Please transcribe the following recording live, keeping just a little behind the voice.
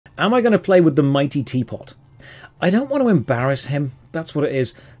Am I going to play with the MightyTeapot? I don't want to embarrass him. That's what it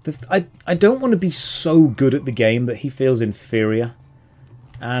is. I don't want to be so good at the game that he feels inferior.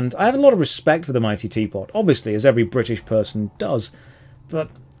 And I have a lot of respect for the MightyTeapot, obviously, as every British person does. But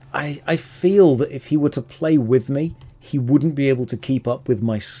I feel that if he were to play with me, he wouldn't be able to keep up with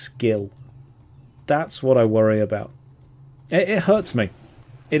my skill. That's what I worry about. It hurts me.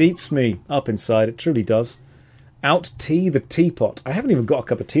 It eats me up inside. It truly does. Out tea the teapot. I haven't even got a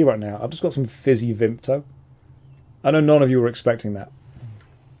cup of tea right now. I've just got some fizzy Vimto. I know none of you were expecting that.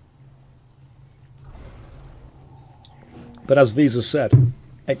 But as Visa said,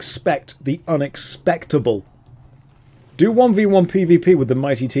 expect the unexpectable. Do 1v1 PvP with the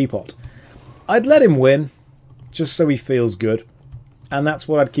MightyTeapot. I'd let him win, just so he feels good. And that's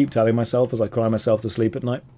what I'd keep telling myself as I cry myself to sleep at night.